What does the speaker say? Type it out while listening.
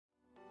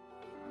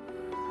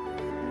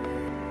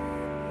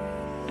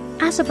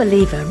As a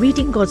believer,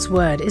 reading God's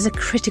Word is a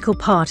critical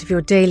part of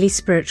your daily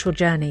spiritual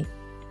journey.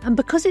 And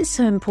because it's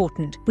so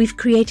important, we've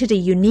created a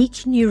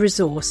unique new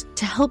resource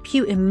to help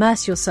you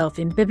immerse yourself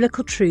in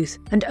biblical truth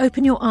and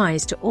open your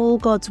eyes to all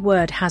God's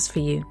Word has for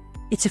you.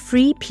 It's a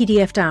free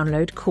PDF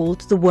download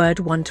called The Word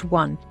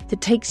 1-to-1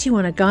 that takes you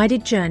on a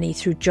guided journey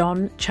through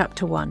John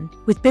chapter 1.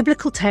 With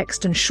biblical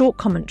text and short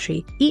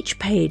commentary, each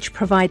page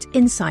provides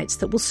insights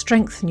that will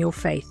strengthen your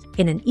faith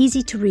in an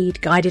easy-to-read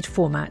guided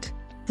format.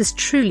 There's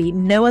truly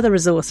no other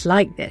resource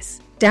like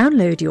this.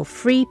 Download your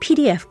free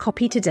PDF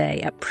copy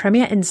today at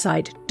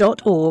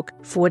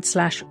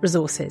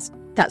premierinsight.org/resources.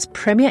 That's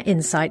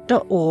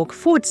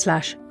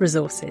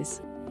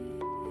premierinsight.org/resources.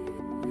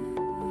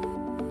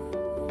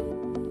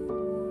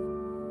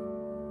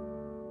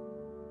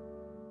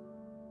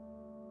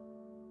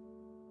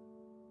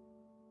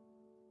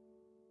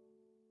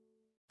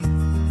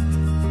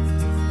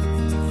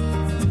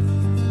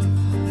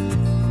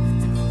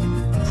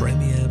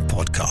 Premier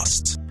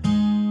Podcasts.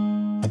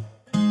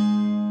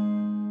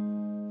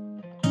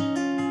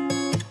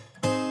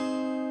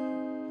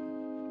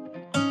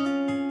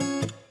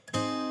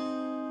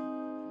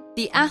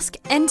 The Ask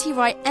NT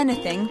Wright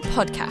Anything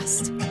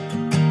podcast.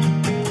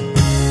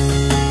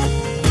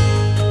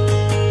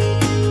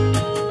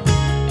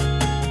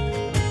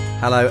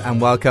 Hello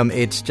and welcome.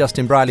 It's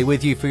Justin Briley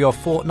with you for your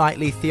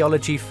fortnightly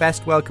Theology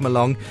Fest. Welcome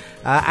along.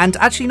 And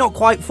actually not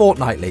quite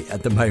fortnightly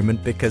at the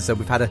moment because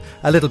we've had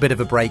a little bit of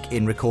a break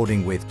in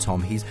recording with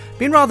Tom. He's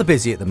been rather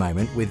busy at the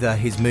moment with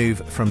his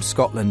move from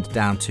Scotland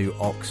down to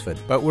Oxford.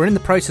 But we're in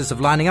the process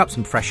of lining up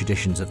some fresh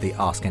editions of the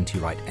Ask NT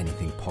Wright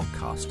Anything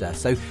podcast.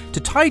 So to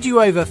tide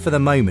you over for the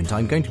moment,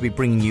 I'm going to be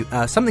bringing you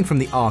something from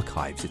the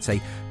archives. It's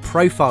a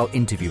profile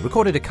interview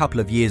recorded a couple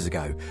of years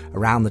ago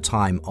around the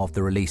time of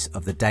the release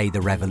of The Day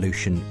the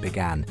Revolution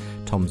Began,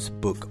 Tom's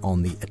book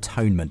on the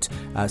atonement.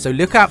 So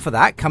look out for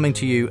that coming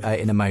to you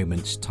in a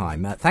moment's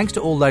time. Thanks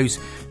to all those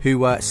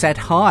who said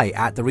hi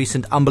at the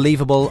recent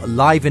Unbelievable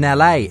Live in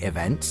LA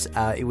event.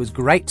 It was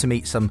great to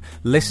meet some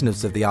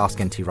listeners of the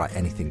Ask NT Wright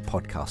Anything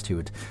podcast who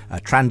had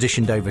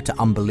transitioned over to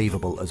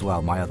Unbelievable as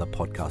well, my other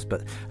podcast.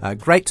 But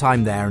great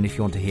time there, and if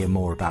you want to hear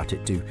more about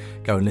it, do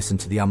go and listen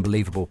to the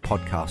Unbelievable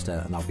podcast,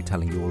 and I'll be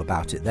telling you all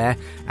about it there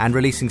and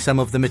releasing some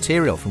of the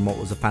material from what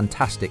was a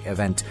fantastic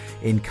event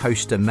in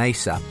Costa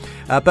Mesa.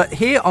 But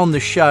here on the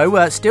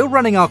show, still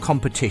running our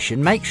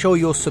competition. Make sure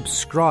you're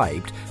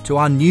subscribed to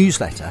our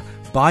newsletter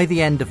by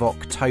the end of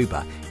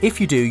October. If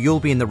you do,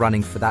 you'll be in the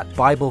running for that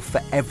Bible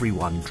for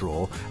Everyone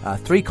draw.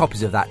 3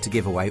 copies of that to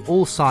give away,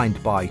 all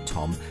signed by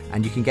Tom.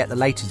 And you can get the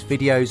latest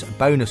videos,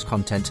 bonus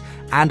content,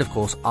 and of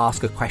course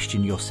ask a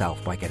question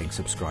yourself by getting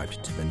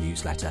subscribed to the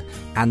newsletter.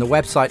 And the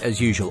website, as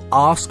usual,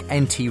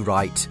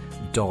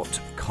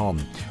 asktwright.com.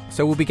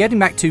 So we'll be getting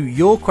back to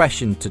your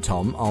question to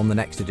Tom on the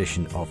next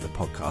edition of the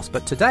podcast.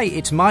 But today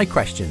it's my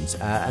questions,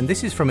 and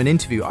this is from an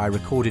interview I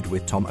recorded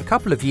with Tom a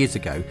couple of years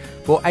ago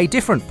for a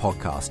different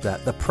podcast,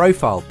 the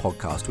Profile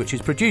podcast, which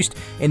is produced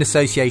in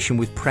association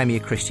with Premier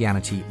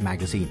Christianity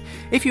magazine.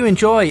 If you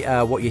enjoy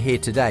what you hear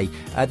today,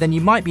 then you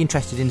might be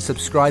interested in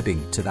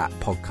subscribing to that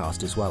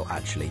podcast as well,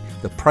 actually,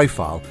 the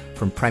Profile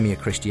from Premier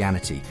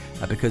Christianity,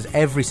 because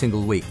every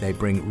single week they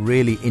bring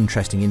really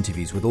interesting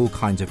interviews with all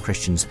kinds of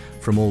Christians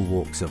from all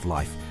walks of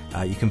life.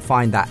 You can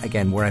find that,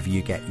 again, wherever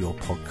you get your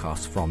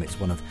podcasts from. It's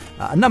one of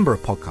a number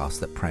of podcasts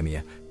that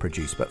Premier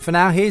produce. But for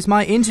now, here's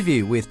my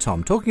interview with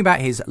Tom, talking about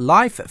his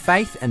life,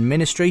 faith and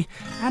ministry,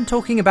 and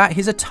talking about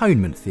his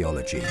atonement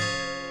theology.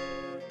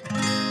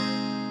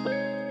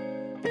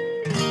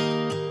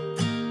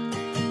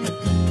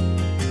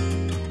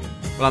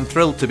 Well, I'm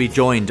thrilled to be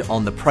joined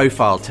on the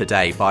Profile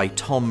today by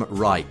Tom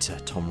Wright.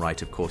 Tom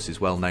Wright, of course,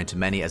 is well known to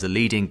many as a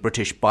leading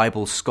British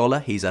Bible scholar.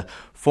 He's a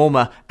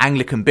former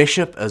Anglican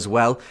bishop as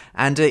well,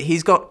 and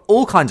he's got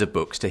all kinds of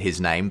books to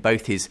his name,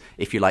 both his,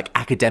 if you like,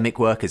 academic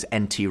work as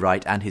N.T.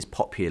 Wright and his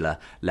popular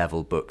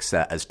level books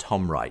as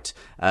Tom Wright.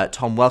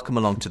 Tom, welcome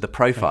along to the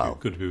Profile.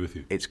 Good to be with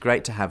you. It's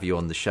great to have you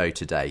on the show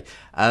today.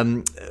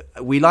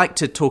 We like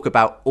to talk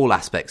about all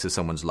aspects of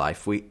someone's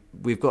life.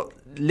 We've got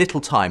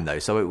little time though,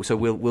 so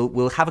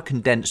we'll have a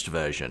condensed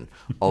version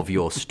of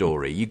your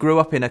story. You grew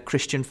up in a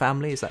Christian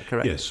family, is that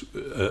correct? Yes,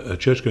 a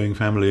church-going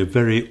family, a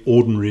very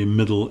ordinary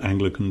middle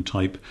Anglican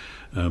type.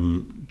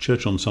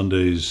 Church on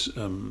Sundays,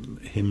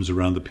 hymns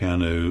around the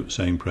piano,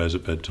 saying prayers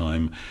at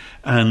bedtime,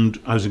 and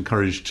I was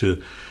encouraged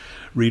to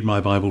read my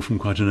Bible from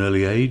quite an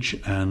early age,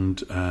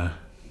 and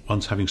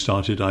once having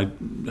started, I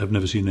have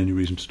never seen any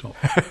reason to stop.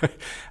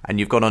 And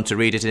you've gone on to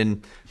read it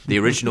in the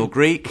original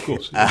Greek, of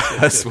course,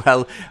 as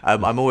well.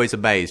 I'm always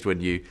amazed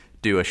when you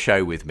do a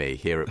show with me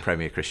here at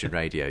Premier Christian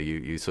Radio.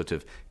 You sort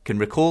of can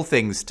recall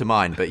things to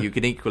mind, but you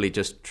can equally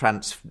just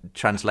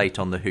translate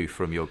on the hoof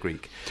from your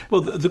Greek.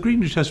 Well, the Greek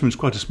New Testament is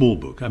quite a small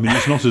book. I mean,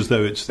 it's not as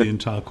though it's the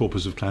entire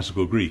corpus of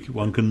classical Greek.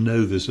 One can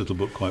know this little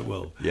book quite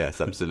well. Yes,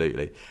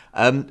 absolutely.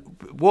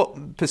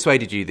 What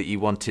persuaded you that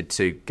you wanted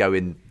to go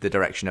in the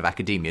direction of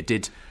academia?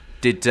 Did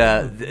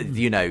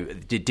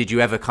you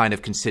ever kind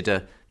of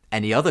consider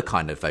any other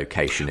kind of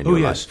vocation in your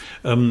life?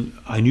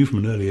 I knew from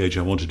an early age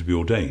I wanted to be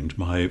ordained.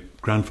 My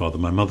grandfather,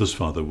 my mother's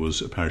father,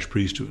 was a parish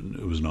priest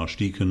who was an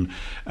archdeacon,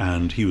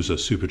 and he was a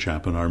super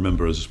chap. And I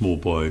remember as a small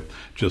boy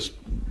just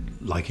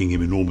liking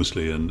him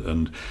enormously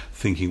and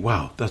thinking,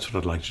 wow, that's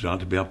what I'd like to do.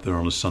 I'd be up there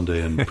on a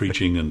Sunday and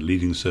preaching and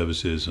leading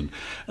services.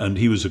 And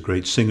he was a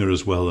great singer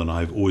as well, and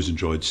I've always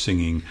enjoyed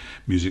singing.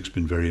 Music's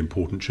been very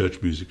important.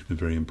 Church music's been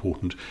very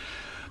important.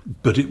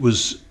 But it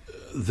was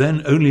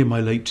then only in my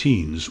late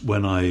teens,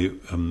 when I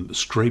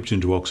scraped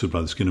into Oxford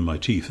by the skin of my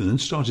teeth and then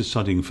started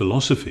studying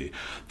philosophy,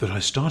 that I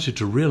started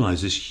to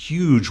realise this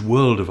huge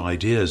world of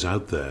ideas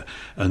out there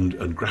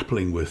and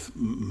grappling with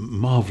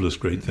marvellous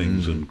great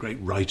things and great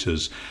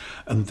writers,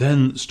 and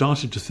then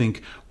started to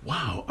think,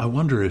 wow, I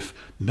wonder if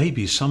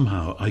maybe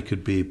somehow I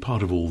could be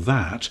part of all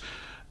that.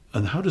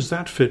 And how does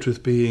that fit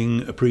with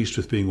being a priest,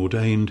 with being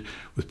ordained,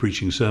 with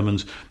preaching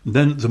sermons? And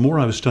then the more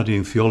I was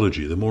studying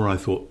theology, the more I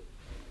thought,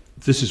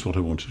 this is what I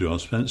want to do. I'll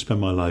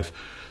spend my life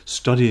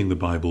studying the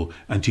Bible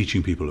and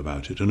teaching people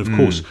about it. And of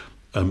course,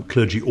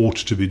 clergy ought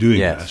to be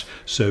doing that.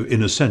 So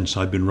in a sense,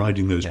 I've been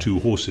riding those two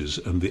horses,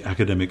 and the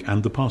academic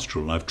and the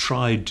pastoral. And I've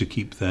tried to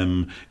keep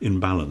them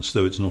in balance,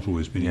 though it's not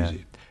always been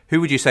easy.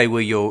 Who would you say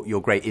were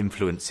your great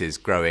influences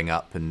growing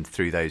up and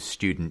through those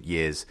student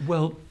years?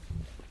 Well,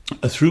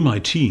 through my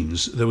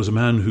teens, there was a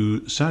man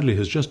who sadly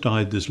has just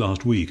died this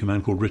last week, a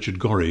man called Richard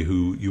Gorry,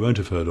 who you won't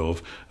have heard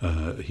of.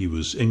 He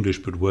was English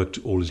but worked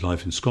all his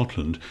life in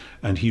Scotland,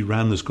 and he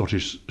ran the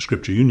Scottish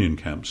Scripture Union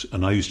camps,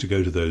 and I used to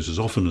go to those as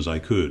often as I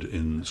could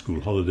in school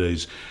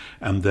holidays,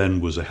 and then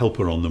was a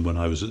helper on them when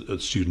I was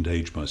at student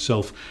age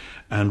myself.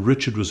 And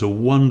Richard was a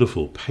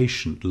wonderful,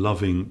 patient,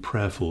 loving,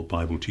 prayerful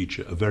Bible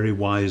teacher, a very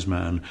wise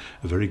man,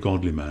 a very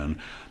godly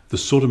man, the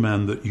sort of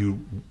man that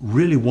you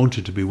really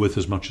wanted to be with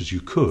as much as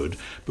you could,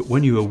 but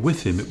when you were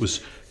with him, it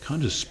was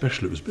kind of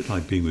special. It was a bit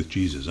like being with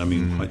Jesus, I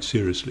mean, quite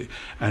seriously.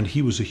 And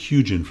he was a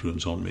huge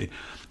influence on me.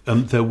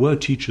 There were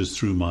teachers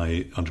through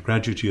my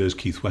undergraduate years.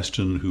 Keith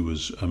Weston, who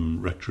was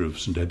rector of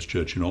St Ebbe's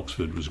Church in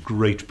Oxford, was a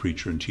great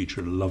preacher and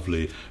teacher, a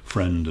lovely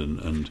friend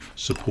and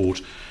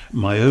support.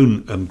 My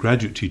own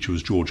graduate teacher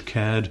was George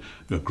Caird,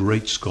 a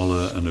great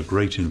scholar and a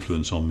great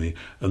influence on me.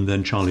 And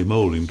then Charlie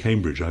Mole in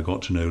Cambridge, I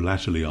got to know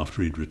latterly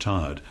after he'd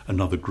retired,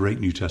 another great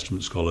New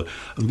Testament scholar.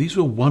 And these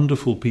were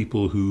wonderful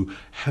people who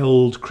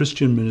held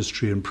Christian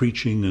ministry and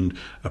preaching and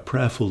a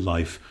prayerful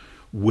life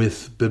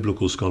with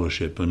biblical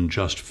scholarship and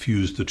just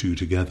fused the two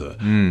together.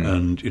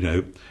 And, you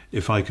know,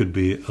 if I could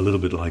be a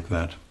little bit like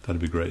that,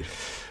 that'd be great.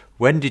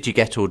 When did you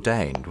get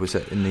ordained? Was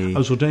it in the... I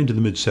was ordained in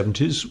the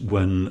mid-70s,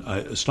 when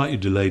I slightly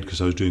delayed because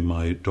I was doing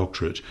my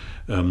doctorate,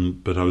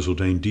 but I was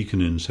ordained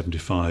deacon in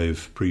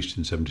 75, priest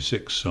in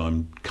 76, so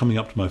I'm coming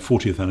up to my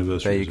 40th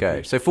anniversary. There you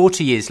go. So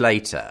 40 years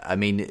later, I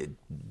mean,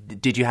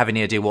 did you have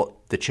any idea what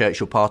the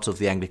church or part of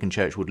the Anglican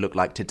Church would look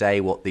like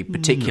today, what the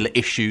particular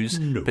issues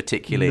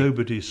particularly...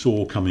 Nobody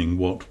saw coming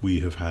what we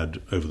have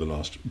had over the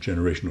last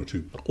generation or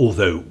two.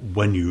 Although,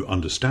 when you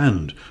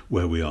understand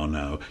where we are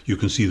now, you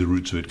can see the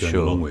roots of it going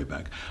a long way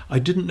back. I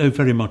didn't know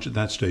very much at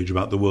that stage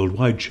about the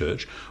worldwide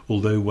church,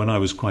 although when I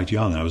was quite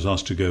young, I was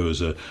asked to go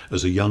as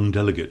a young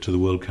delegate to the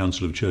World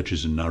Council of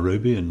Churches in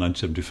Nairobi in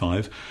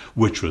 1975,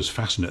 which was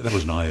fascinating. That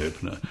was an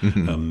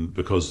eye-opener,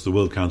 because the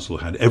World Council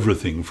had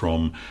everything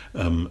from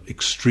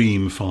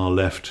extreme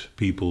far-left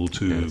people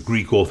to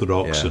Greek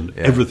Orthodox and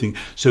everything.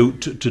 So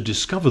to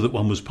discover that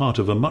one was part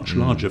of a much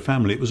larger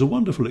family, it was a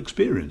wonderful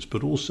experience,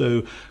 but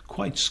also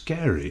quite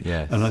scary.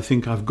 And I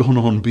think I've gone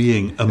on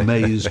being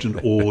amazed and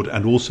awed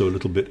and also a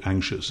little bit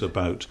anxious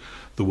about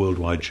the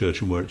worldwide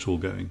church and where it's all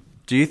going.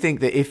 Do you think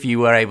that if you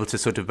were able to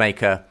sort of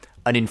make an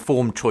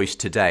informed choice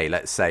today,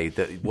 let's say,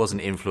 that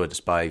wasn't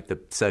influenced by the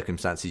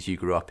circumstances you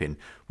grew up in,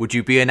 would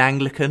you be an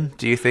Anglican,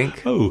 do you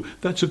think? Oh,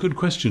 that's a good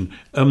question.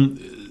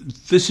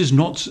 This is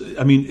not...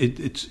 I mean,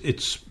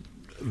 it's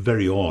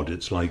very odd.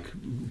 It's like,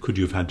 could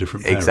you have had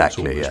different parents?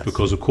 Exactly, almost?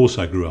 Because, of course,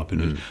 I grew up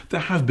in it. There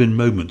have been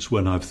moments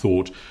when I've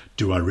thought,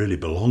 do I really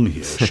belong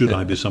here? Should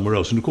I be somewhere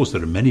else? And, of course,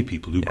 there are many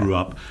people who grew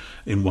up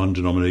in one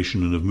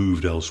denomination and have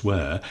moved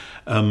elsewhere.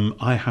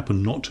 I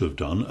happen not to have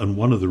done, and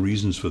one of the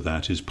reasons for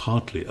that is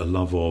partly a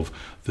love of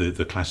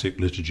the classic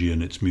liturgy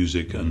and its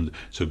music, and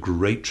it's a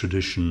great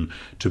tradition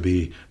to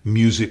be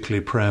musically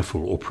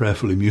prayerful or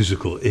prayerfully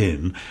musical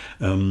in,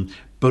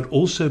 but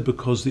also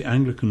because the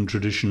Anglican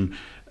tradition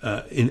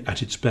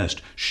at its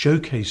best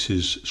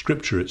showcases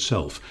Scripture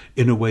itself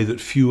in a way that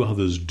few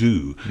others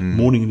do.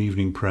 Morning and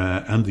evening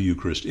prayer and the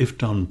Eucharist, if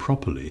done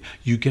properly,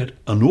 you get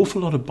an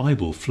awful lot of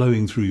Bible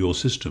flowing through your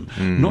system,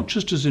 not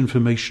just as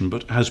information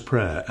but as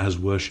prayer, as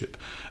worship.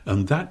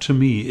 And that to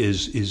me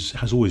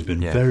has always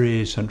been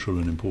very central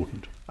and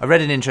important. I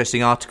read an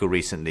interesting article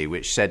recently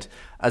which said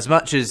as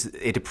much as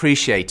it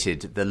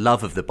appreciated the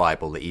love of the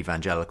Bible that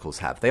evangelicals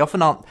have, they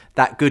often aren't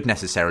that good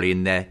necessarily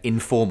in their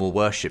informal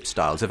worship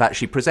styles of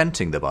actually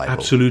presenting the Bible.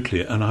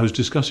 Absolutely. And I was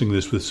discussing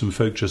this with some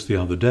folk just the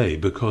other day,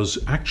 because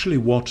actually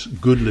what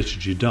good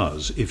liturgy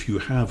does, if you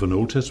have an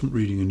Old Testament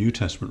reading, a New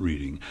Testament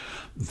reading,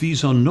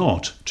 these are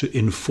not to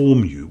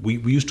inform you. We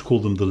used to call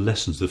them the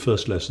lessons, the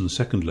first lesson,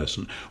 second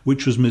lesson,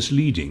 which was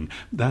misleading.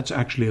 That's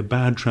actually a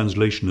bad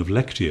translation of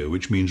lectio,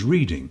 which means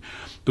reading.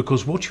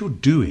 Because what you're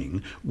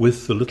doing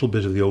with the little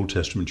bit of the Old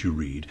Testament you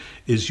read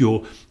is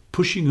you're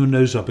pushing your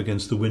nose up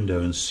against the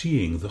window and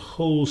seeing the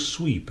whole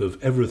sweep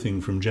of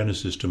everything from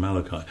Genesis to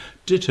Malachi.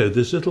 Ditto,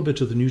 this little bit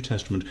of the New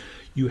Testament,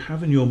 you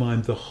have in your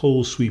mind the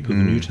whole sweep of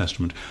the New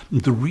Testament.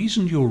 And the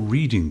reason you're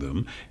reading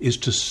them is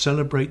to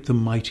celebrate the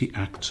mighty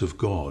acts of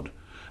God.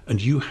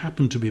 And you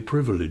happen to be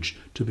privileged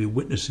to be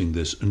witnessing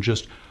this and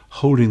just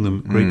holding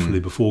them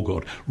gratefully before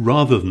God,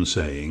 rather than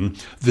saying,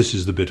 this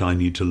is the bit I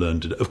need to learn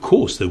today. Of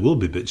course, there will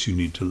be bits you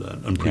need to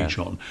learn and preach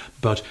on,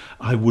 but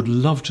I would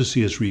love to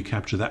see us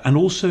recapture that, and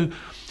also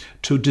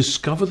to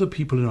discover the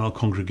people in our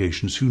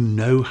congregations who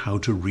know how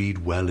to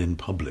read well in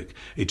public.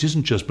 It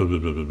isn't just blah, blah,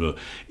 blah, blah, blah.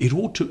 It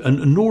ought to,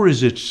 and nor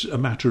is it a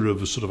matter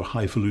of a sort of a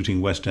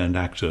highfalutin West End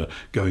actor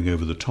going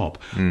over the top,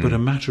 but a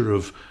matter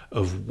of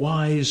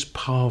wise,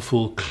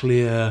 powerful,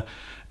 clear,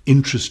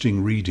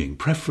 interesting reading,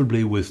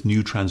 preferably with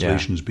new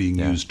translations being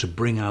used to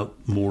bring out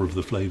more of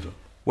the flavour.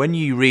 When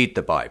you read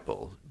the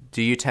Bible,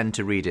 do you tend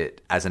to read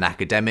it as an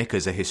academic,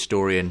 as a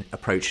historian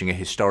approaching a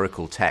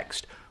historical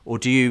text, or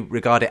do you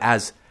regard it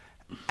as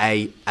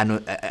a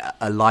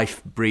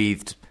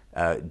life-breathed,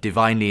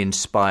 divinely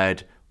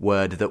inspired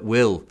word that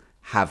will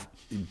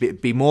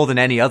be more than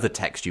any other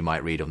text you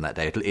might read on that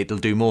day? It'll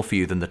do more for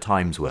you than the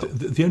Times will.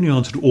 The only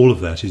answer to all of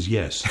that is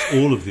yes,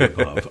 all of the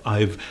above.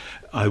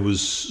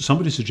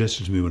 Somebody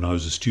suggested to me when I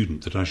was a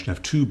student that I should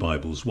have two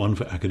Bibles, one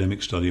for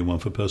academic study and one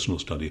for personal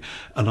study.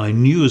 And I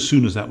knew as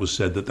soon as that was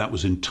said that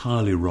was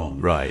entirely wrong.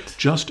 Right.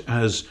 Just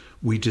as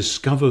we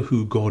discover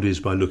who God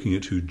is by looking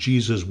at who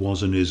Jesus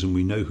was and is, and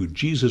we know who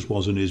Jesus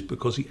was and is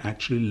because he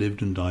actually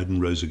lived and died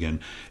and rose again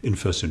in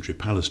first century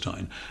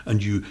Palestine. And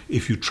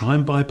if you try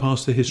and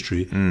bypass the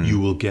history,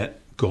 you will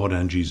get God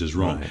and Jesus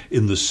wrong. Right.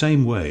 In the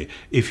same way,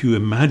 if you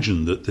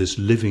imagine that this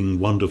living,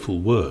 wonderful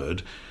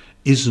word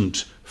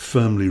isn't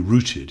firmly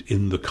rooted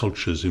in the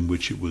cultures in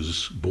which it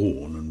was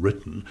born and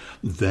written,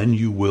 then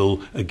you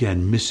will,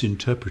 again,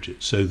 misinterpret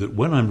it. So that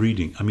when I'm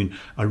reading,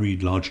 I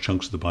read large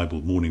chunks of the Bible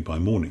morning by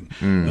morning,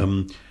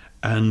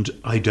 and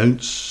I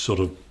don't sort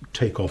of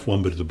take off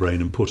one bit of the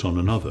brain and put on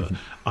another.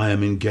 I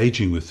am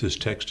engaging with this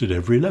text at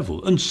every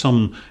level, and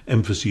some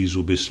emphases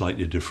will be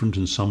slightly different,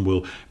 and some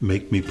will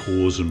make me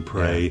pause and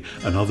pray,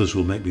 and others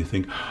will make me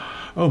think,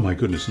 oh my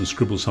goodness, and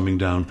scribble something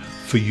down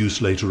for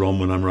use later on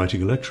when I'm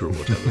writing a lecture or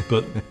whatever.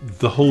 But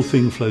the whole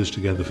thing flows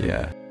together for me.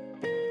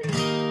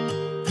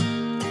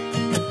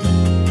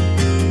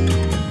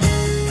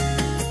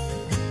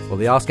 Well,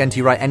 the Ask NT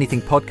Wright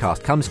Anything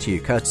podcast comes to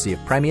you courtesy of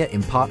Premier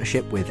in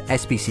partnership with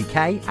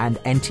SBCK and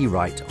NT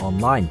Wright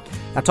Online.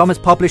 Now, Tom has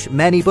published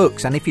many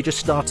books, and if you're just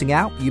starting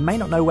out, you may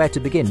not know where to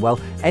begin. Well,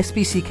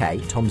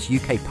 SBCK, Tom's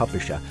UK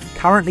publisher,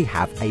 currently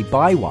have a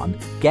buy one,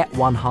 get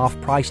one half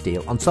price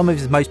deal on some of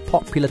his most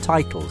popular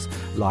titles,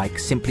 like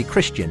Simply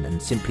Christian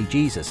and Simply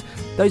Jesus.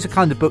 Those are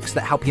kind of books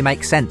that help you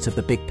make sense of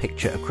the big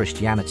picture of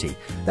Christianity.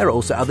 There are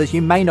also others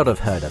you may not have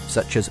heard of,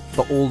 such as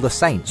For All the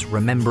Saints,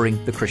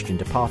 Remembering the Christian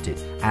Departed,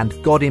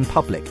 and God in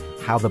Public,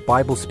 How the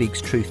Bible Speaks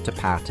Truth to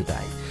Power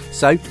Today.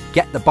 So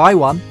get the buy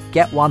one,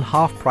 get one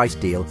half price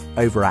deal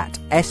over at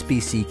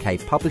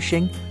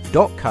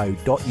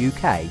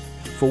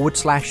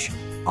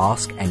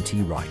sbckpublishing.co.uk/Ask NT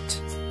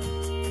Wright.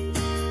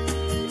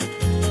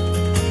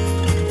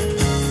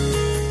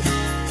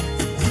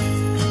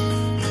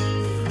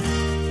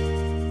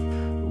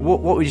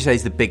 What would you say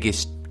is the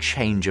biggest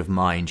change of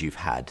mind you've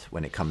had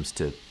when it comes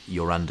to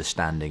your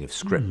understanding of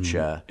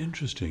Scripture?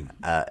 Interesting.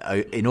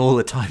 In all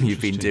the time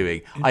you've been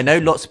doing. I know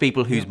lots of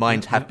people whose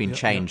minds have been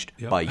changed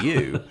by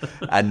you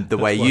and the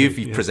way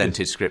you've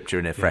presented Scripture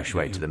in a fresh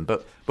way to them.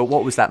 But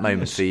what was that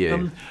moment for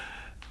you?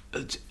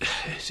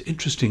 It's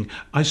interesting.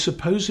 I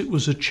suppose it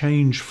was a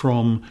change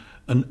from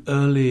an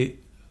early,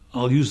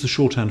 I'll use the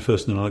shorthand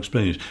first and then I'll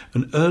explain it,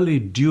 an early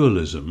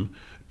dualism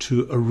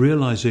to a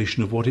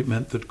realization of what it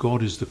meant that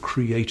God is the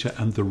creator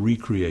and the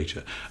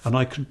recreator. And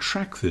I can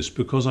track this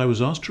because I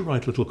was asked to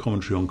write a little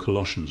commentary on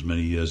Colossians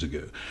many years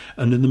ago.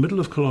 And in the middle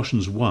of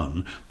Colossians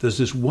 1, there's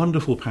this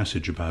wonderful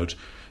passage about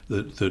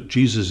that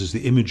Jesus is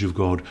the image of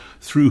God,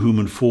 through whom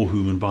and for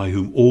whom and by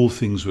whom all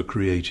things were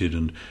created,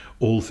 and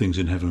all things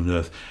in heaven and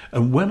earth.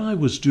 And when I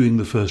was doing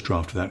the first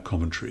draft of that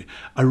commentary,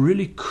 I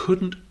really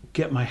couldn't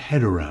get my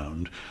head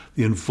around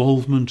the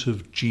involvement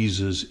of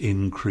Jesus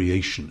in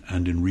creation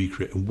and in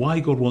recreation, and why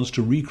God wants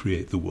to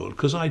recreate the world.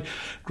 Because I'd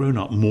grown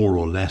up more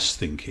or less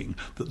thinking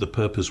that the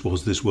purpose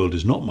was this world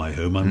is not my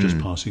home, I'm just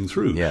passing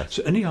through. Yes.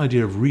 So any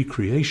idea of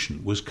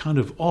recreation was kind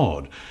of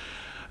odd.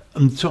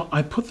 And so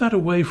I put that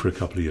away for a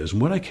couple of years,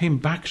 and when I came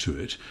back to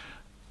it,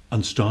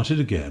 and started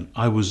again.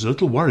 I was a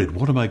little worried.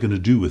 What am I going to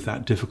do with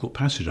that difficult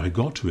passage? I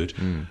got to it,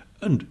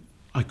 and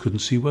I couldn't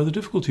see where the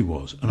difficulty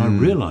was. And I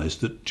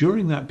realized that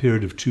during that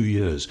period of 2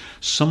 years,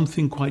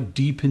 something quite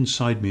deep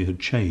inside me had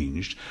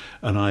changed,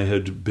 and I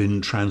had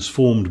been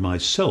transformed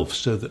myself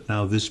so that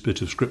now this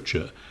bit of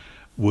scripture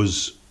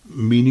was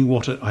meaning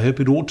what I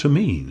hope it ought to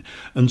mean.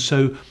 And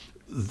so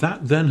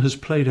that then has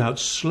played out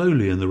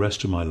slowly in the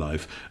rest of my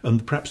life.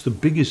 And perhaps the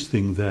biggest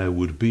thing there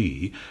would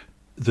be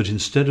that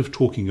instead of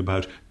talking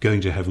about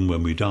going to heaven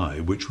when we die,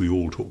 which we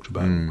all talked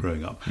about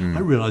growing up, I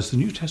realised the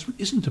New Testament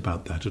isn't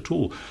about that at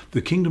all.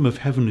 The kingdom of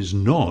heaven is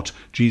not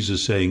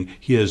Jesus saying,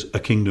 here's a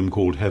kingdom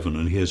called heaven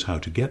and here's how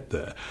to get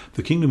there.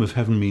 The kingdom of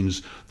heaven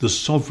means the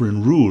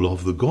sovereign rule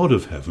of the God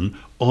of heaven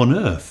on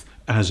earth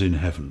as in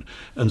heaven.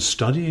 And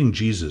studying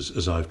Jesus,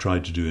 as I've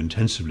tried to do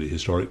intensively,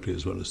 historically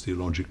as well as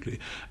theologically,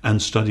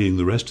 and studying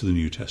the rest of the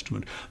New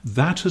Testament,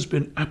 that has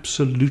been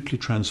absolutely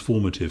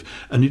transformative,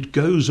 and it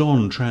goes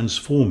on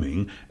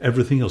transforming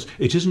everything else.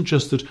 It isn't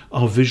just that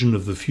our vision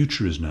of the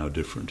future is now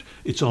different,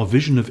 it's our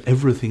vision of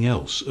everything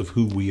else, of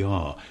who we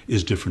are,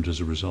 is different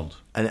as a result.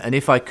 And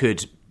if I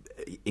could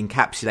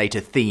encapsulate a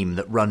theme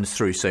that runs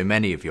through so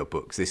many of your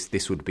books,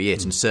 this would be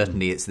it. And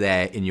certainly it's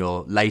there in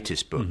your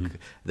latest book,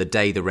 The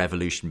Day the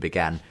Revolution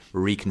Began,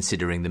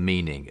 Reconsidering the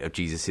Meaning of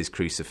Jesus'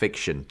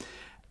 Crucifixion.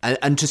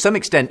 And to some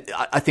extent,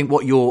 I think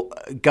what you're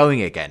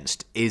going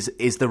against is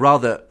the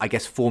rather, I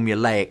guess,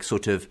 formulaic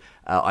sort of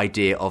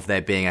idea of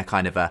there being a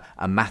kind of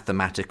a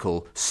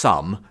mathematical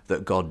sum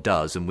that God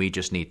does, and we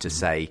just need to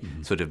say,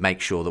 sort of make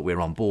sure that we're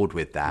on board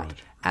with that. Right.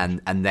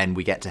 And then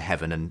we get to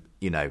heaven, and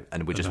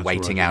we're just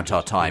waiting out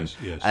our time,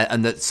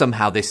 and that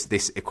somehow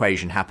this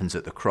equation happens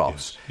at the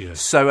cross.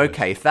 So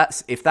okay, if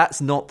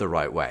that's not the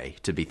right way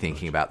to be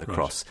thinking about the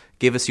cross,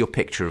 give us your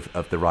picture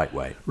of the right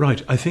way.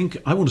 Right. I think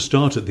I want to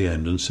start at the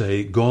end and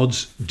say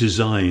God's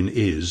design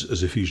is,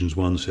 as Ephesians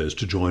 1 says,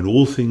 to join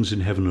all things in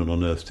heaven and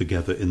on earth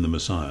together in the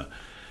Messiah.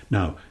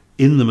 Now,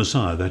 in the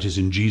Messiah, that is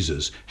in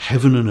Jesus,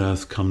 heaven and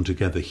earth come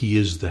together. He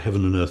is the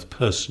heaven and earth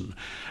person.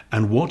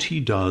 And what he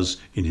does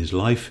in his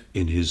life,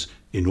 in his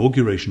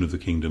inauguration of the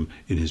kingdom,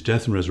 in his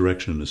death and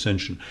resurrection and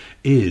ascension,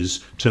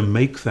 is to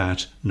make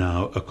that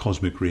now a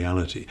cosmic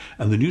reality.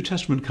 And the New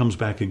Testament comes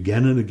back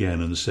again and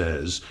again and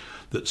says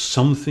that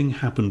something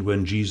happened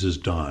when Jesus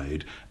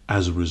died,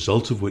 as a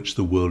result of which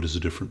the world is a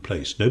different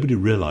place. Nobody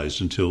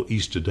realized until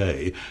Easter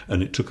Day,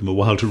 and it took them a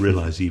while to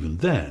realize even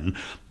then,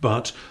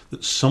 but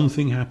that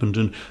something happened.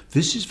 And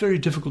this is very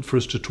difficult for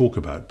us to talk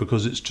about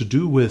because it's to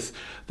do with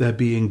there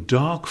being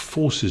dark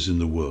forces in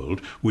the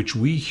world which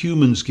we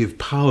humans give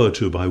power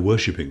to by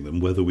worshipping them,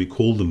 whether we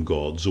call them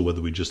gods or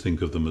whether we just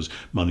think of them as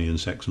money and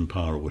sex and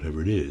power or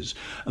whatever it is.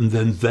 And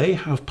then they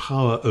have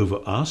power over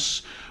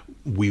us.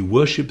 We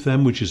worship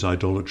them, which is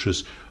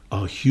idolatrous.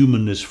 Our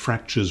humanness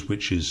fractures,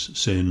 which is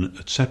sin,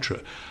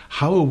 etc.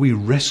 How are we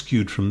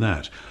rescued from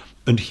that?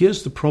 And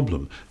here's the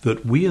problem,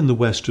 that we in the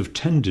West have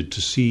tended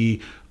to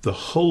see the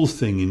whole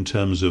thing in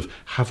terms of,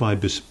 have I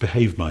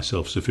behaved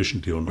myself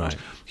sufficiently or not? Right.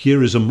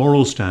 Here is a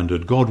moral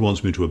standard. God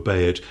wants me to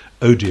obey it.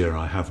 Oh dear,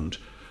 I haven't.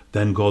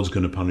 Then God's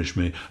going to punish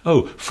me.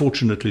 Oh,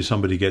 fortunately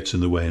somebody gets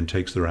in the way and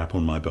takes the rap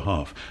on my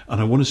behalf.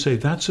 And I want to say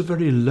that's a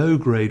very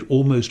low-grade,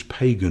 almost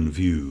pagan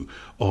view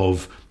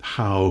of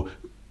how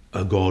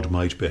a God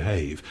might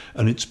behave.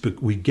 And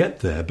we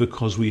get there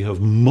because we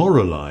have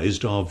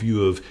moralized our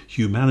view of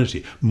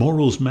humanity.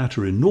 Morals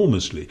matter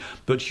enormously,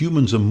 but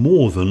humans are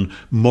more than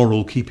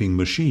moral-keeping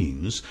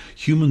machines.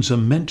 Humans are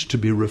meant to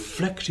be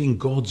reflecting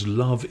God's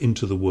love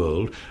into the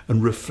world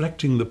and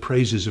reflecting the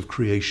praises of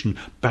creation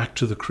back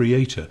to the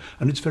Creator.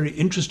 And it's very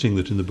interesting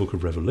that in the book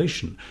of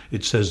Revelation,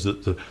 it says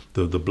that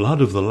the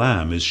blood of the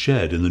Lamb is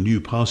shed in the new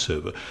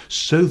Passover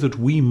so that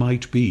we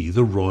might be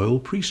the royal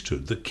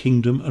priesthood, the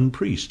kingdom and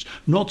priests.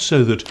 Not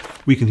so that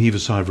we can heave a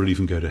sigh of relief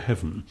and go to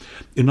heaven.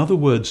 In other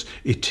words,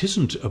 it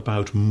isn't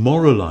about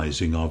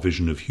moralizing our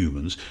vision of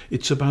humans,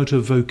 it's about a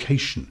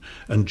vocation.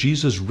 And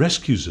Jesus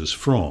rescues us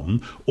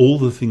from all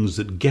the things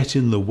that get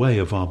in the way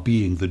of our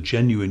being the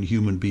genuine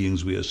human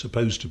beings we are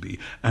supposed to be,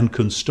 and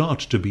can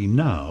start to be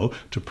now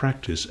to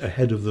practice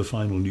ahead of the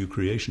final new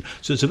creation.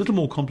 So it's a little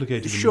more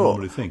complicated than you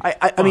normally think.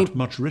 I mean,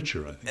 much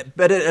richer, I think.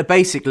 But at a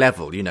basic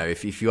level,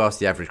 if you ask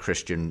the average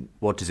Christian,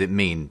 what does it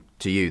mean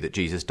to you that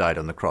Jesus died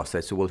on the cross?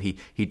 They say, well,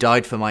 he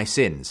died for my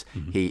sins.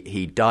 Mm-hmm.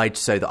 He died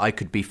so that I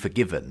could be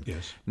forgiven.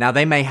 Yes. Now,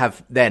 they may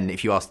have then,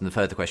 if you ask them the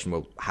further question,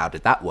 well, how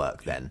did that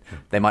work then? Yeah.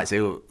 They might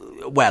say,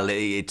 well,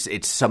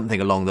 it's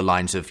something along the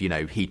lines of,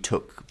 he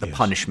took the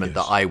punishment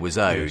that I was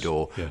owed,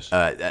 or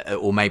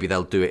maybe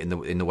they'll do it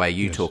in the way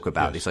you talk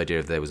about this idea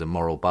of there was a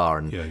moral bar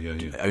and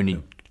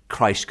only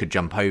Christ could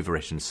jump over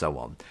it and so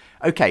on.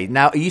 Okay,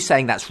 now are you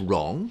saying that's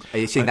wrong? Are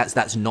you saying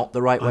that's not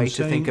the right way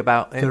to think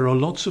about it? There are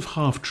lots of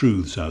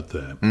half-truths out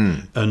there.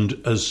 And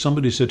as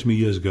somebody said to me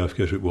years ago, I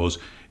forget who it was,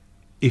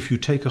 if you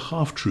take a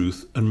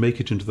half-truth and make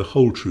it into the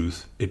whole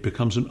truth, it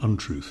becomes an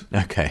untruth.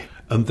 Okay.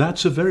 And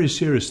that's a very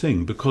serious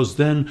thing, because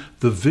then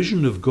the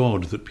vision of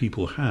God that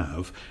people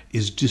have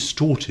is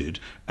distorted,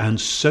 and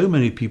so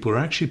many people are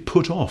actually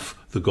put off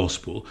the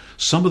gospel,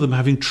 some of them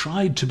having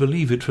tried to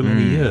believe it for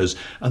many years,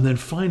 and then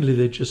finally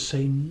they just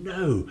say,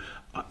 no,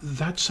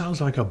 that sounds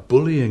like a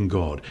bullying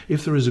God.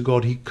 If there is a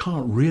God, he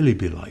can't really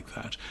be like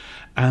that.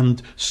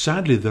 And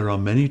sadly, there are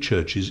many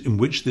churches in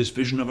which this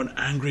vision of an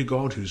angry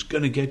God who's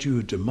going to get you,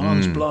 who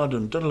demands blood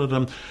and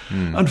da-da-da-da.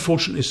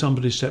 Unfortunately,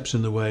 somebody steps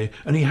in the way,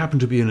 and he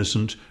happened to be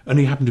innocent, and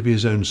he happened to be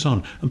his own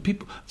son. And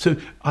people. So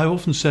I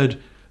often said,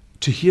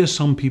 to hear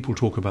some people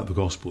talk about the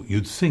gospel,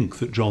 you'd think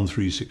that John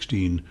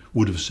 3:16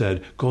 would have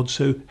said, God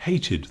so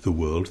hated the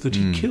world that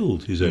he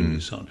killed his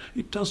only son.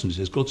 It doesn't. It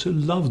says, God so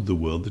loved the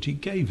world that he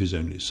gave his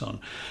only son.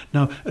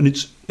 Now,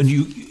 it's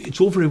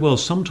all very well.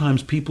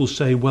 Sometimes people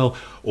say, well,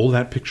 all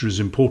that picture is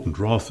important,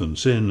 wrath and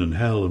sin and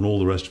hell and all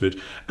the rest of it,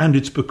 and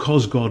it's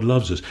because God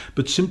loves us.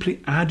 But simply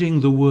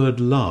adding the word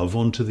love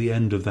onto the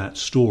end of that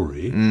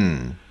story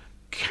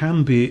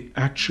can be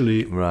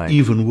actually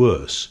even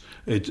worse.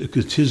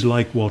 It is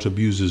like what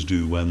abusers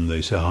do when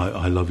they say,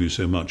 I love you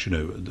so much,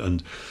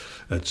 and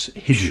that's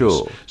hideous.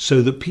 Sure.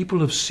 So that people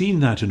have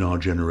seen that in our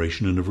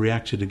generation and have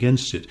reacted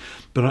against it.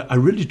 But I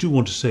really do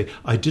want to say,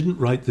 I didn't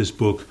write this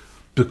book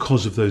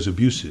because of those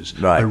abuses.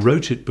 Right. I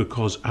wrote it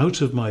because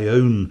out of my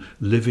own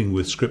living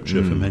with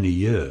Scripture for many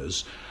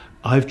years,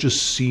 I've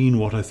just seen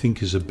what I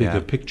think is a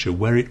bigger picture,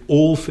 where it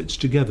all fits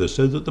together,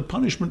 so that the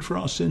punishment for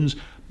our sins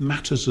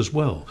matters as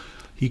well.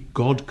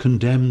 God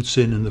condemned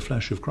sin in the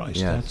flesh of Christ.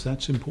 Yes.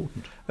 That's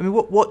important. I mean,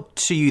 what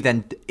to you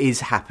then is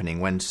happening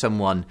when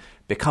someone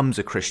becomes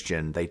a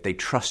Christian, they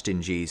trust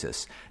in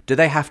Jesus? Do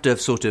they have to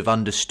have sort of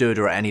understood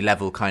or at any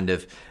level kind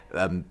of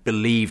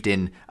believed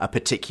in a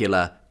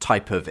particular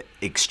type of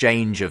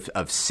exchange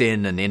of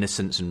sin and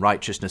innocence and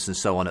righteousness and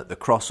so on at the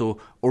cross,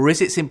 or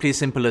is it simply as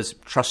simple as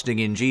trusting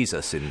in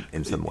Jesus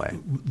in some way?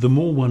 The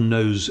more one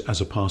knows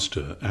as a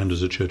pastor and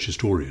as a church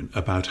historian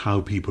about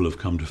how people have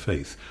come to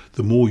faith,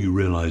 the more you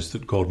realise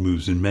that God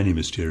moves in many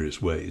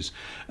mysterious ways.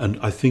 And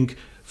I think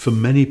for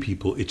many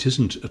people, it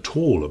isn't at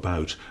all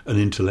about an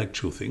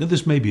intellectual thing. And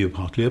this may be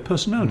partly a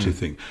personality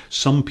thing.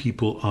 Some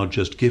people are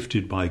just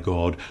gifted by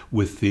God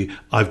with the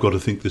I've got to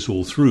think this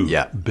all through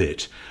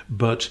bit.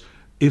 But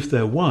if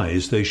they're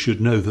wise, they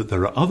should know that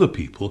there are other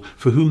people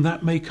for whom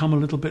that may come a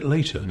little bit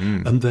later.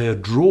 And they are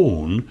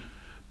drawn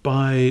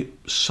by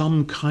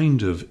some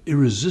kind of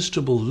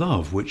irresistible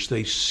love which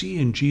they see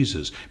in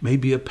Jesus,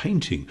 maybe a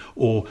painting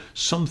or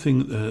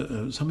something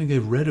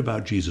they've read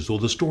about Jesus, or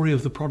the story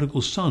of the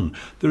prodigal son.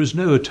 There is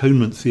no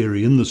atonement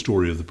theory in the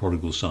story of the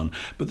prodigal son,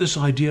 but this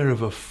idea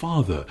of a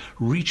father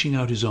reaching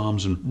out his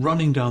arms and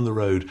running down the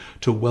road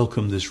to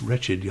welcome this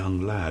wretched young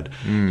lad.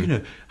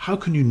 How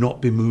can you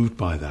not be moved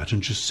by that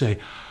and just say,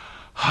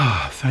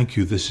 thank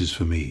you, this is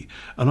for me?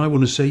 And I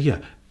want to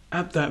say,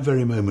 at that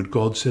very moment,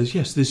 God says,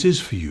 yes, this is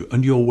for you,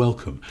 and you're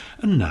welcome.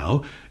 And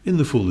now, in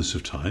the fullness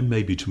of time,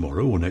 maybe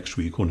tomorrow or next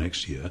week or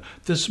next year,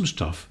 there's some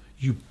stuff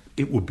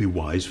it would be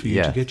wise for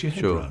you to get your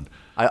head around.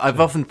 I've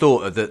often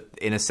thought that,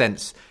 in a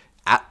sense,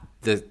 at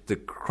the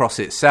cross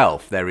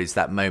itself, there is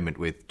that moment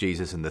with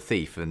Jesus and the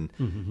thief, and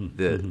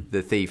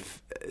the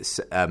thief,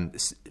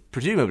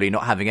 presumably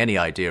not having any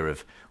idea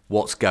of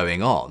what's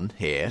going on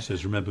here,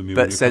 says, remember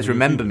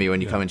me when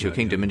you come into your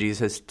kingdom, and Jesus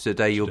says,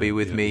 today you'll be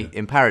with me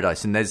in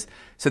paradise. And there's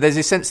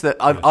this sense that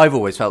I've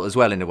always felt as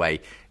well, in a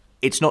way,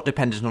 it's not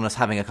dependent on us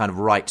having a kind of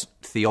right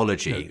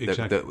theology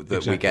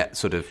that we get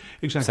sort of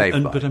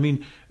saved by. But I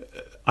mean,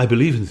 I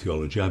believe in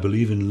theology. I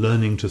believe in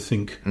learning to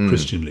think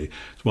Christianly.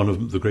 It's one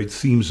of the great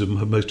themes of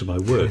most of my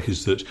work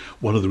is that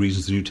one of the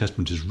reasons the New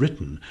Testament is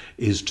written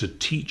is to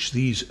teach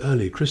these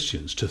early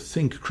Christians to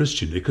think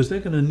Christianly, because they're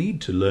going to need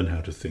to learn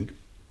how to think,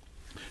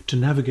 to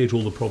navigate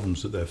all the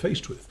problems that they're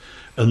faced with.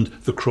 And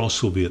the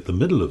cross will be at the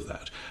middle of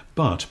that.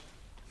 But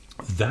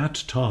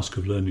that task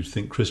of learning to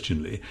think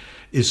Christianly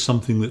is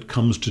something that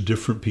comes to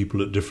different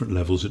people at different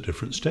levels at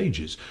different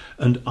stages.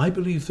 And I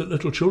believe that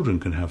little children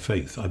can have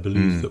faith. I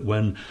believe that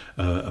when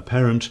a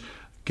parent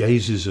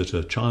gazes at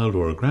a child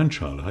or a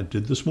grandchild, I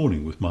did this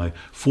morning with my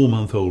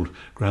 4-month-old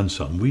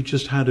grandson, we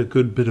just had a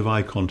good bit of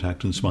eye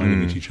contact and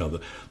smiling at each other.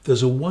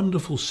 There's a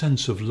wonderful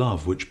sense of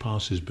love which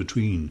passes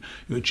between,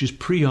 which is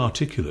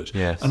pre-articulate.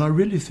 Yes. And I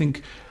really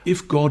think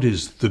if God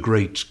is the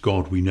great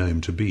God we know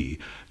him to be,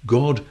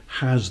 God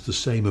has the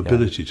same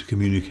ability to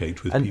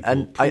communicate with people.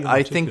 And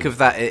I think of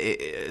that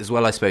as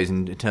well, I suppose,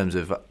 in terms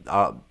of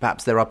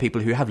perhaps there are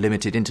people who have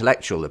limited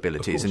intellectual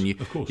abilities. Of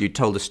And course. you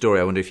told a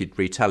story, I wonder if you'd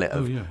retell it,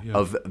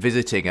 of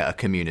visiting a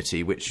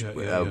community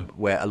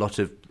where a lot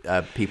of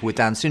people with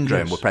Down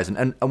syndrome were present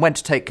and went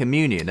to take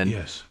communion.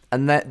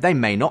 And they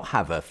may not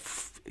have a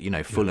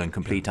full and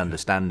complete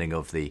understanding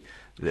of the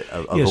Yes,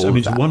 I mean,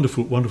 it's a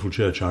wonderful, wonderful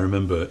church. I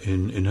remember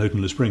in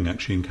Houghton-le-Spring,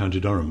 actually in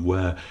County Durham,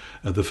 where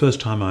the first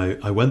time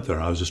I went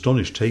there, I was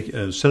astonished,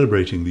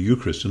 celebrating the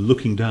Eucharist and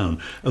looking down,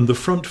 and the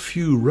front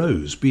few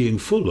rows being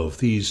full of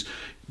these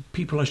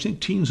people, I think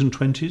teens and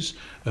 20s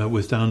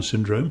with Down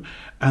syndrome,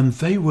 and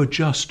they were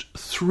just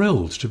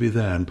thrilled to be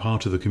there and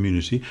part of the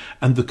community,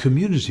 and the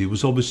community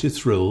was obviously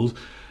thrilled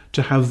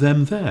to have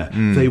them there.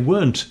 They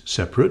weren't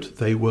separate,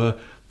 they were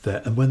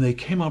there, and when they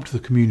came up to the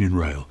communion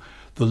rail,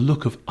 the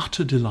look of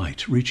utter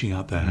delight reaching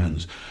out their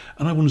hands.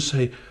 And I want to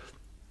say,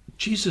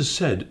 Jesus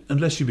said,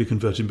 unless you be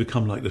converted,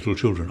 become like little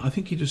children. I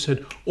think he'd have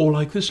said, or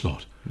like this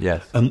lot.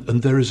 Yes. And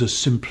there is a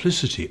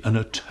simplicity and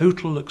a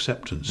total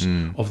acceptance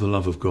of the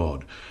love of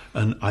God.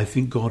 And I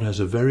think God has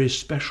a very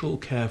special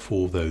care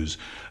for those.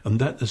 And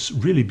that is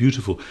really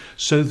beautiful.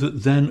 So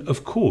that then,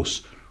 of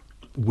course,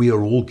 we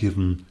are all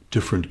given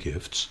different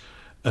gifts.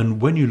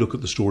 And when you look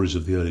at the stories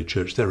of the early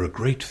church, there are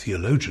great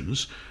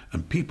theologians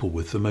and people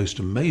with the most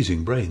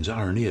amazing brains,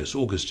 Irenaeus,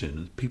 Augustine,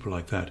 and people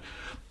like that.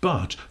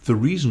 But the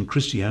reason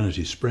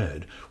Christianity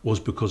spread was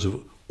because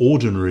of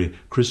ordinary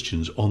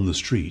Christians on the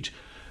street,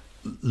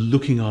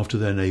 looking after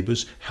their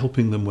neighbours,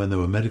 helping them when there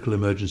were medical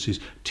emergencies,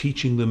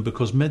 teaching them,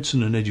 because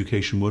medicine and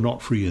education were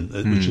not free, and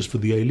it was just for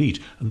the elite.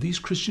 And these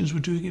Christians were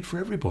doing it for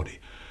everybody.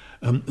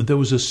 And there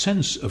was a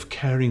sense of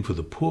caring for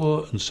the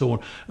poor and so on.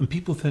 And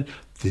people thought,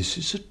 this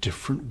is a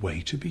different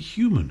way to be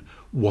human.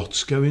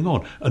 What's going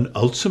on? And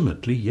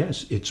ultimately,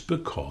 yes, it's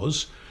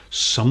because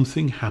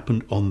something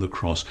happened on the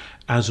cross,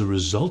 as a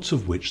result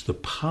of which the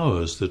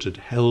powers that had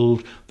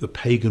held the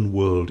pagan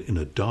world in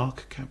a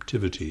dark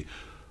captivity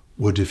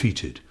were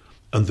defeated.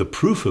 And the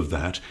proof of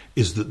that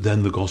is that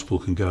then the gospel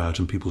can go out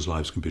and people's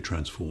lives can be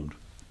transformed.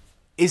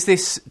 Is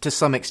this, to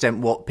some extent,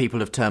 what people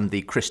have termed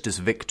the Christus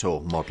Victor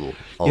model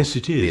of yes,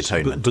 it is. the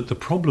atonement? But the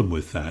problem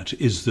with that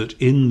is that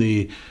in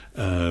the,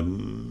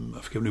 I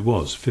forget what it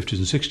was, 50s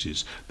and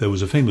 60s, there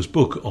was a famous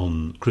book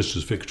on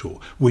Christus Victor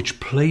which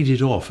played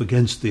it off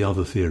against the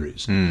other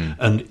theories.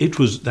 And it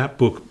was that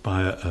book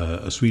by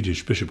a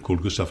Swedish bishop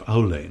called Gustav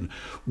Aulén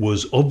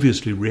was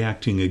obviously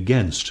reacting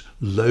against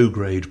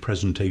low-grade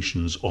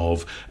presentations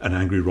of an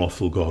angry,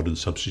 wrathful God and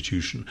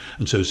substitution.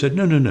 And so said,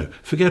 no,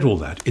 forget all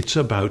that. It's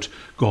about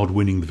God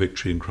winning the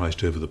victory in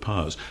Christ over the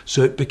powers.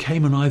 So it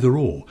became an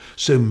either-or.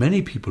 So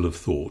many people have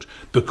thought,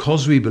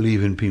 because we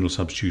believe in penal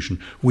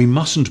substitution, we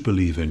mustn't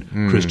believe in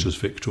Christus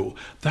Victor.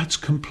 That's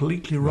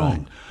completely wrong.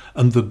 Right.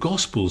 And the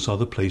Gospels are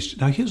the place.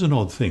 Now, here's an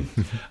odd thing.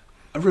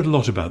 I've read a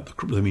lot about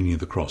the meaning of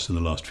the cross in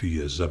the last few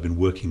years as I've been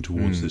working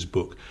towards this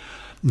book.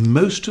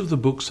 Most of the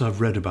books I've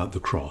read about the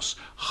cross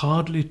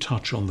hardly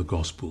touch on the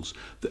Gospels.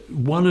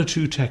 One or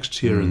two texts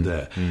here and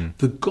there.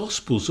 The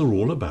Gospels are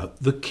all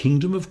about the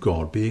kingdom of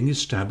God being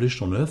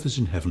established on earth as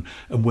in heaven.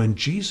 And when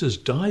Jesus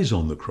dies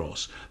on the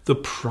cross, the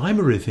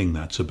primary thing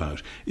that's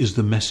about is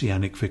the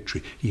messianic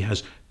victory. He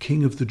has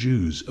King of the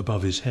Jews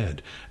above his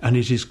head. And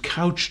it is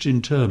couched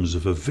in terms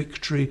of a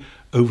victory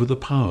over the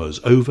powers,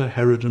 over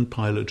Herod and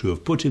Pilate, who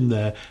have put him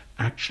there.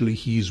 Actually,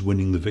 he's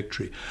winning the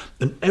victory.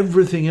 And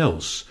everything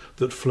else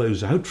that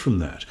flows out from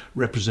that,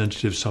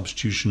 representative,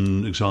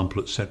 substitution,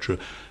 example, etc.,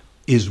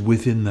 is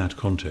within that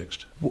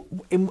context.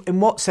 In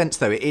what sense,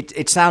 though?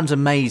 It sounds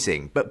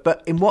amazing,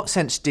 but in what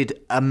sense did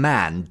a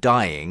man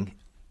dying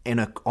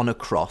on a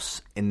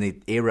cross in the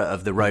era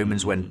of the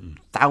Romans, when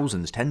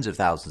thousands, tens of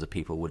thousands of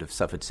people would have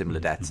suffered similar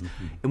deaths,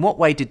 in what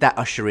way did that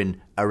usher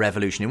in a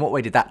revolution? In what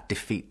way did that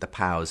defeat the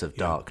powers of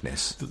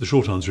darkness? The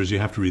short answer is you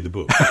have to read the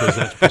book, because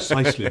that's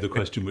precisely the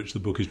question which the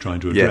book is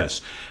trying to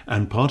address. Yeah.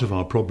 And part of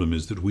our problem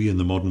is that we in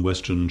the modern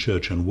Western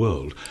church and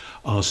world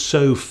are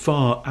so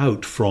far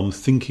out from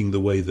thinking the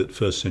way that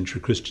first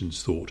century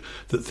Christians thought,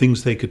 that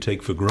things they could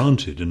take for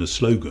granted in a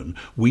slogan,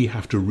 we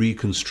have to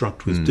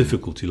reconstruct with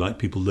difficulty, like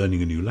people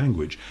learning a new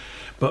language.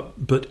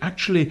 But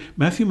actually,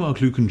 Matthew, Mark,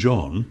 Luke and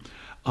John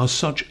are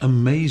such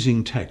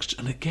amazing texts.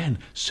 And again,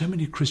 so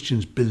many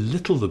Christians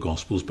belittle the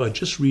Gospels by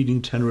just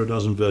reading 10 or a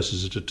dozen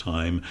verses at a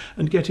time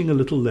and getting a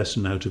little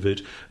lesson out of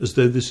it, as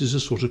though this is a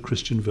sort of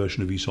Christian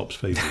version of Aesop's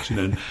fables.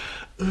 No,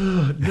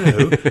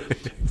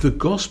 the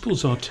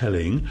Gospels are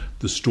telling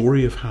the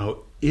story of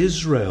how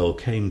Israel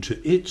came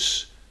to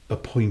its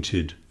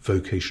appointed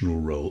vocational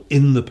role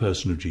in the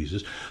person of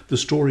Jesus, the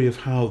story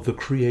of how the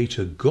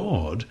Creator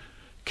God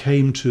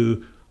came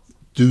to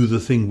do the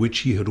thing which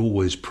he had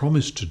always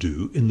promised to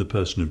do in the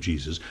person of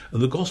Jesus.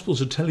 And the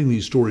Gospels are telling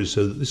these stories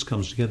so that this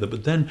comes together.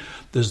 But then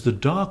there's the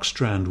dark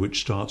strand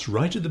which starts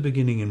right at the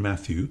beginning in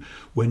Matthew,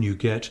 when you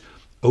get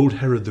old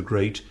Herod the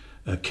Great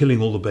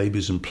killing all the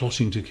babies and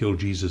plotting to kill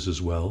Jesus as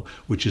well,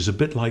 which is a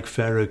bit like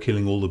Pharaoh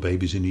killing all the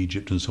babies in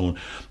Egypt and so on.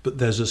 But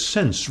there's a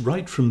sense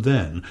right from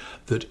then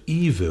that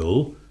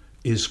evil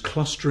is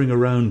clustering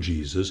around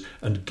Jesus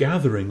and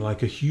gathering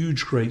like a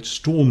huge great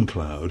storm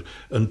cloud,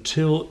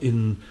 until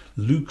in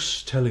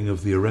Luke's telling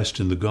of the arrest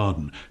in the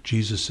garden,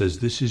 Jesus says,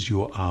 this is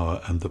your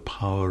hour and the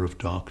power of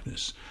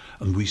darkness.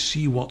 And we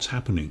see what's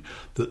happening,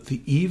 that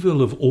the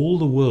evil of all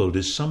the world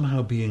is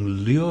somehow being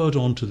lured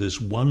onto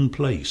this one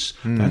place.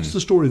 That's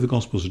the story the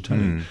Gospels are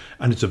telling.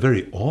 And it's a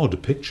very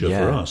odd picture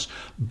for us.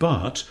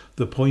 But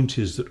the point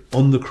is that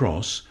on the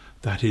cross,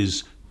 that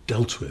is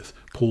dealt with.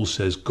 Paul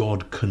says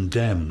God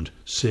condemned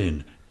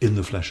sin in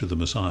the flesh of the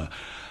Messiah.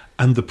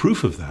 And the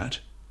proof of that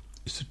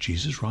is that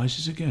Jesus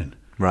rises again.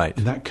 Right.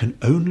 And that can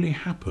only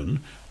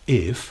happen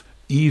if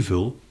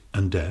evil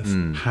and death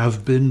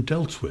have been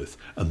dealt with.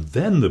 And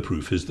then the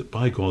proof is that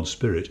by God's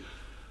Spirit,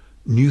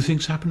 new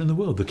things happen in the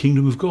world. The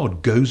kingdom of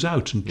God goes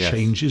out and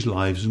changes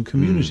lives and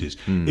communities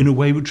in a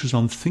way which was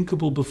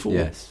unthinkable before.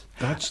 Yes.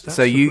 That's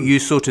so you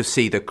sort of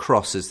see the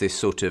cross as this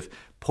sort of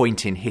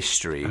point in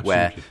history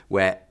where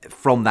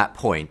from that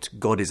point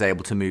God is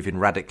able to move in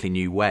radically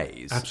new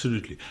ways.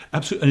 Absolutely.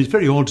 And it's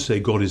very odd to say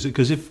God is,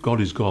 because if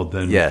God is God,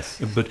 then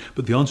yes. But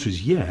the answer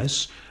is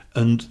yes.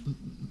 And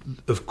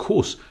of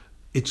course,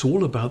 it's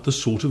all about the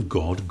sort of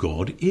God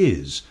God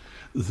is.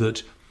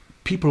 That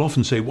people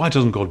often say, why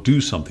doesn't God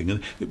do something?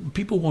 And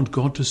people want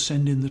God to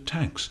send in the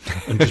tanks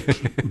and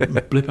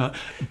just blip out.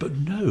 But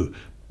no,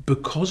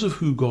 because of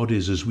who God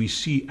is, as we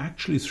see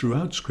actually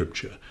throughout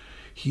Scripture,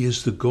 he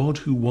is the God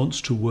who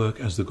wants to work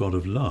as the God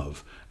of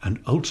love, and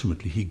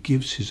ultimately he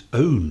gives his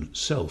own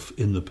self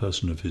in the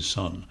person of his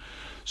Son,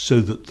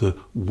 so that the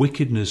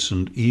wickedness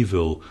and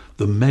evil,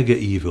 the mega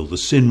evil, the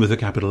sin with a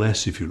capital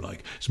S, if you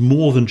like, it's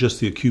more than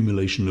just the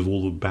accumulation of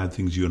all the bad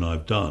things you and I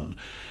have done.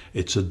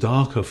 It's a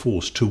darker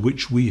force to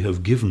which we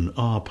have given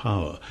our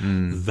power.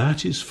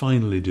 That is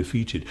finally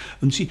defeated.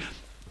 And see,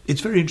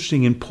 it's very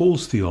interesting in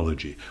Paul's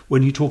theology,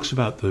 when he talks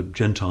about the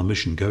Gentile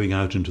mission going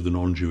out into the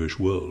non-Jewish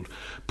world,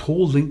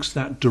 Paul links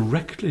that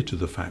directly to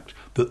the fact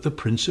that the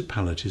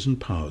principalities and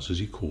powers, as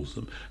he calls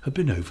them, have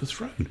been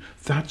overthrown.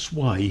 That's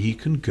why he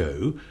can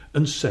go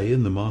and say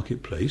in the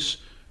marketplace,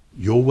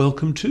 you're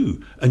welcome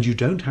too. And you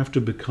don't have to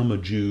become a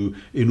Jew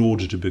in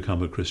order to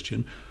become a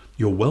Christian.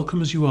 You're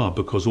welcome as you are,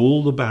 because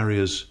all the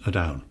barriers are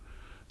down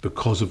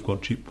because of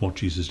what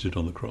Jesus did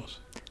on the cross.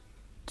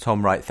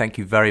 Tom Wright, thank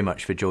you very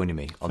much for joining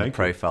me on The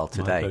Profile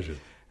today. My pleasure.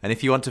 And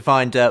if you want to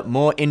find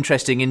more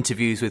interesting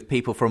interviews with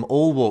people from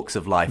all walks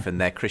of life and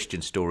their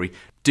Christian story,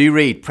 do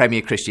read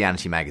Premier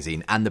Christianity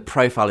magazine, and The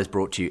Profile is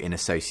brought to you in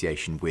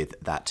association with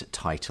that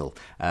title.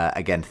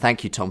 Again,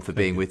 thank you, Tom, for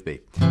being with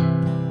me.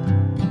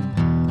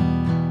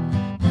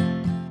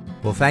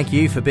 Well, thank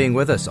you for being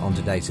with us on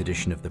today's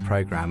edition of the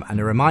programme, and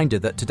a reminder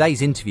that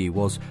today's interview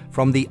was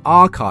from the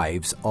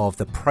archives of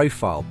the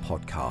Profile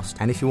podcast.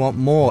 And if you want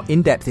more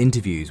in-depth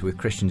interviews with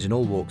Christians in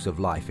all walks of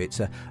life,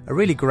 it's a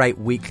really great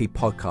weekly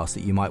podcast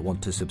that you might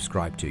want to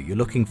subscribe to. You're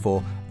looking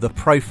for The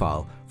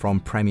Profile from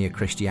Premier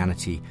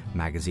Christianity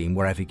magazine,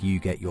 wherever you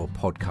get your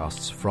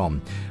podcasts from.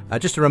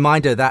 Just a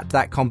reminder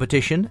that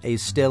competition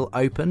is still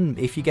open.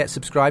 If you get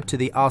subscribed to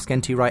the Ask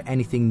NT Wright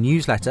Anything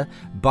newsletter,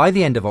 by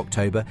the end of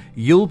October,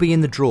 you'll be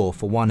in the draw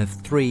for one of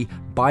 3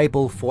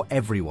 Bible for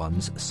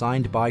Everyone's,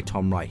 signed by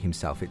Tom Wright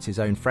himself. It's his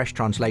own fresh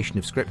translation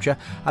of Scripture,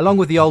 along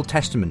with the Old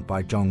Testament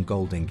by John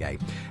Goldingay.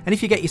 And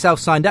if you get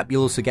yourself signed up,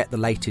 you'll also get the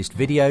latest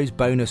videos,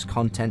 bonus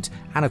content,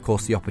 and of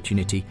course the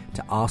opportunity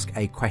to ask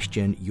a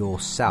question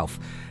yourself.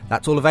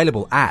 That's all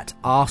available at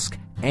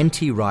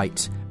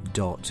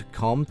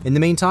askntwright.com. In the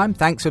meantime,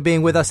 thanks for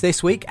being with us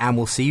this week, and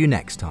we'll see you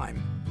next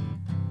time.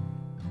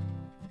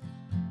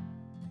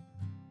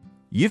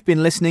 You've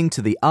been listening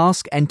to the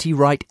Ask NT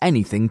Wright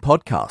Anything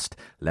podcast.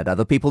 Let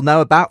other people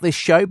know about this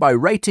show by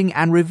rating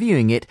and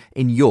reviewing it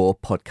in your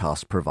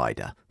podcast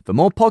provider. For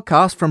more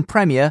podcasts from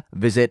Premier,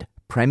 visit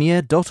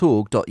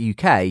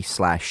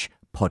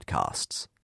premier.org.uk/podcasts.